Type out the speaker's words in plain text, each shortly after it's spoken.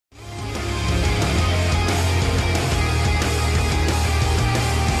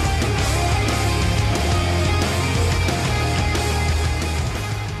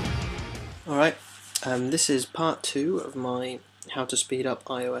This is part 2 of my how to speed up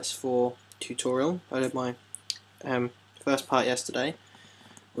iOS4 tutorial. I did my first part yesterday,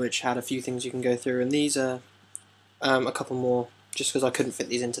 which had a few things you can go through, and these are a couple more, just because I couldn't fit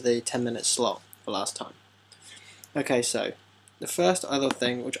these into the 10-minute slot for last time. Okay, so the first other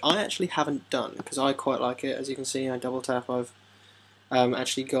thing, which I actually haven't done, because I quite like it, as you can see, I double tap, I've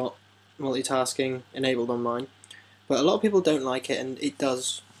actually got multitasking enabled on mine, but a lot of people don't like it, and it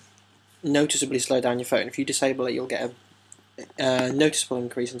does noticeably slow down your phone. If you disable it, you'll get a noticeable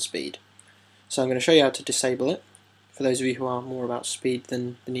increase in speed. So I'm going to show you how to disable it, for those of you who are more about speed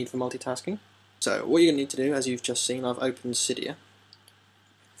than the need for multitasking. So what you're going to need to do, as you've just seen, I've opened Cydia.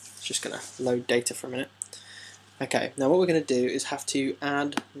 It's just going to load data for a minute. Okay, now what we're going to do is have to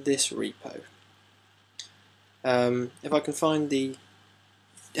add this repo. If I can find the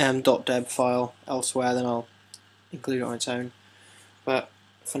 .deb file elsewhere, then I'll include it on its own. But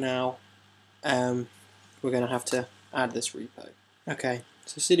for now, we're going to have to add this repo. Okay,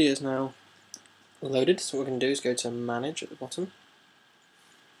 so Cydia is now loaded, so what we're going to do is go to Manage at the bottom,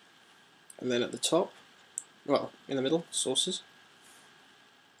 and then at the top, well, in the middle, Sources,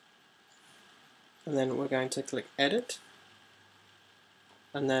 and then we're going to click Edit,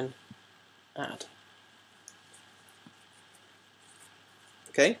 and then Add.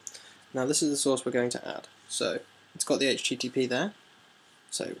 Okay, now this is the source we're going to add. So it's got the HTTP there,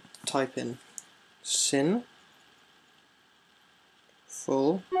 so type in sin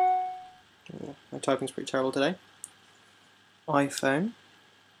full, oh, my typing's pretty terrible today, iPhone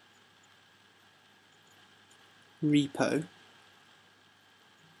repo,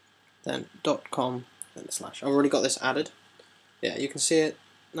 then .com, then slash. I've already got this added. Yeah, you can see it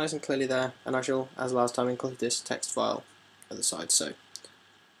nice and clearly there, and I shall, as last time, include this text file at the side. So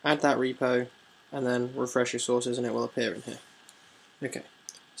add that repo, and then refresh your sources, and it will appear in here. Okay,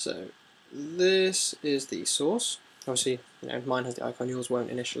 so this is the source. Obviously, mine has the icon, yours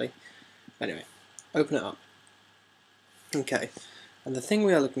won't initially. Anyway, open it up. Okay, and the thing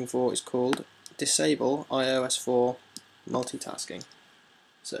we are looking for is called Disable iOS4 Multitasking.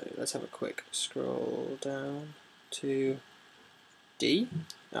 So let's have a quick scroll down to D.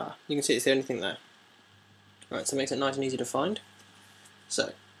 You can see it's the only thing there. Right, so it makes it nice and easy to find.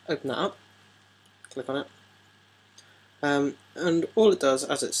 So open that up, click on it, and all it does,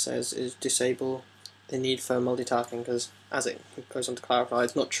 as it says, is disable the need for multitasking, because as it goes on to clarify,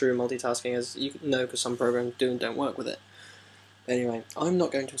 it's not true multitasking, as you know, because some programs do and don't work with it. But anyway, I'm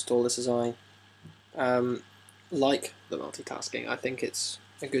not going to install this, as I like the multitasking. I think it's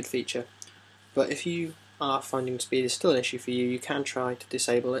a good feature, but if you are finding speed is still an issue for you, you can try to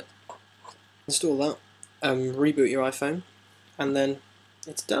disable it. Install that, reboot your iPhone, and then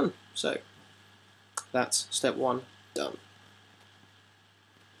it's done. So that's step 1 done.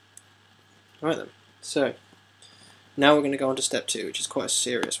 Alright then, so now we're going to go on to step 2, which is quite a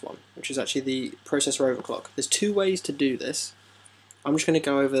serious one, which is actually the processor overclock. There's 2 ways to do this. I'm just going to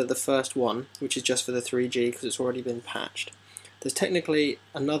go over the first one, which is just for the 3G, because it's already been patched. There's technically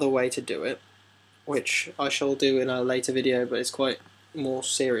another way to do it, which I shall do in a later video, but it's quite a more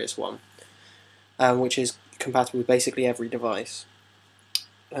serious one, which is compatible with basically every device.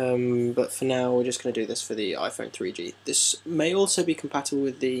 But for now, we're just going to do this for the iPhone 3G. This may also be compatible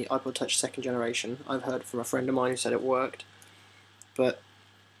with the iPod Touch 2nd generation. I've heard from a friend of mine who said it worked, but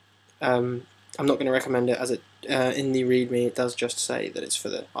I'm not going to recommend it, as it in the README it does just say that it's for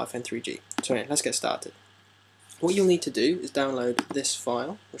the iPhone 3G. So anyway, let's get started. What you'll need to do is download this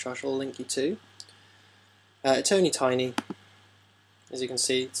file, which I shall link you to. It's only tiny, as you can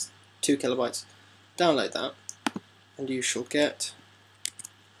see, it's 2 kilobytes. Download that, and you shall get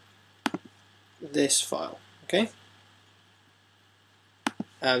this file. Okay.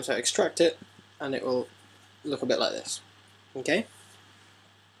 So extract it, and it will look a bit like this. Okay.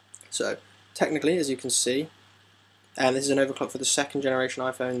 So technically, as you can see, this is an overclock for the 2nd generation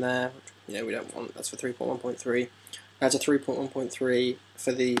iPhone there. Which, we don't want. That's for 3.1.3. That's a 3.1.3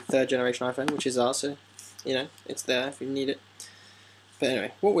 for the 3rd generation iPhone, which is ours. So it's there if you need it. But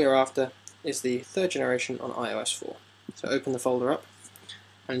anyway, what we're after is the 3rd generation on iOS4. So open the folder up,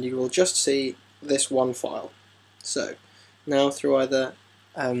 and you will just see this one file. So now through either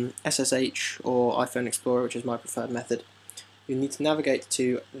SSH or iPhone Explorer, which is my preferred method, you need to navigate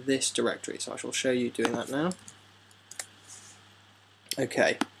to this directory. So I shall show you doing that now.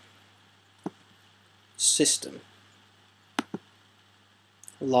 Okay. System.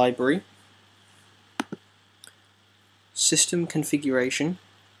 Library. System configuration,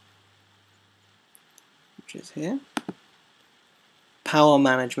 which is here. Power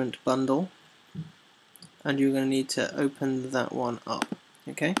management bundle. And you're going to need to open that one up.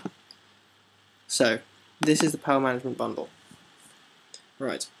 Okay. So this is the power management bundle.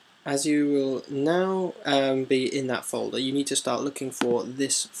 Right, as you will now be in that folder, you need to start looking for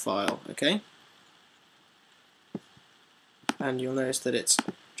this file, okay? And you'll notice that it's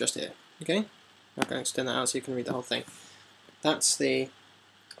just here, okay? I'm going to extend that out so you can read the whole thing. That's the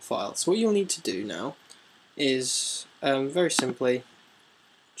file. So what you'll need to do now is very simply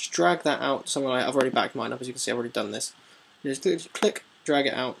just drag that out somewhere. I've already backed mine up, as you can see. I've already done this. You just click, drag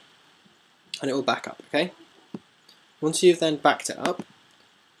it out, and it will back up, okay? Once you've then backed it up,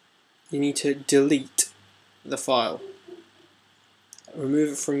 you need to delete the file.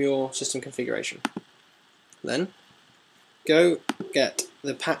 Remove it from your system configuration. Then go get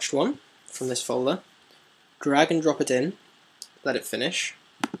the patched one from this folder, drag and drop it in, let it finish.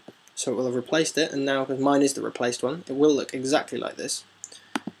 So it will have replaced it, and now, because mine is the replaced one, it will look exactly like this.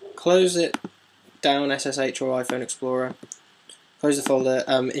 Close it down, SSH or iPhone Explorer, close the folder,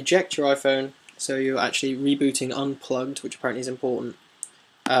 eject your iPhone, so you're actually rebooting unplugged, which apparently is important,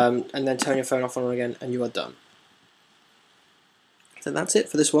 and then turn your phone off and on again, and you are done. So that's it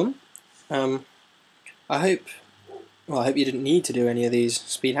for this one. I hope you didn't need to do any of these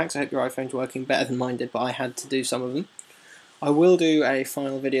speed hacks. I hope your iPhone's working better than mine did, but I had to do some of them. I will do a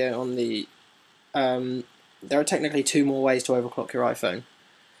final video on the... there are technically 2 more ways to overclock your iPhone,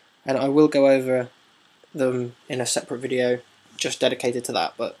 and I will go over them in a separate video just dedicated to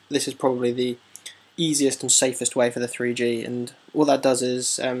that, but this is probably the easiest and safest way for the 3G, and all that does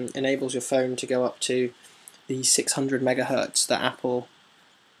is enables your phone to go up to the 600 megahertz that Apple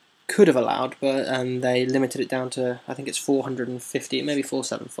could have allowed, but they limited it down to, I think it's 450, maybe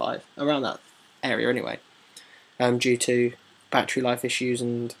 475, around that area anyway, due to battery life issues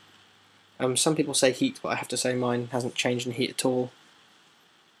and some people say heat, but I have to say mine hasn't changed in heat at all.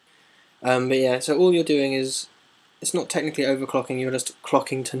 But yeah, so all you're doing is, it's not technically overclocking, you're just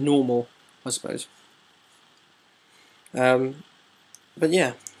clocking to normal, I suppose. But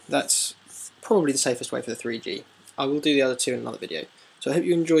yeah, that's probably the safest way for the 3G. I will do the other 2 in another video. So I hope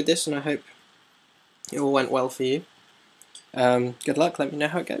you enjoyed this, and I hope it all went well for you. Good luck, let me know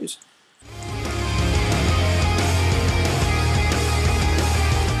how it goes.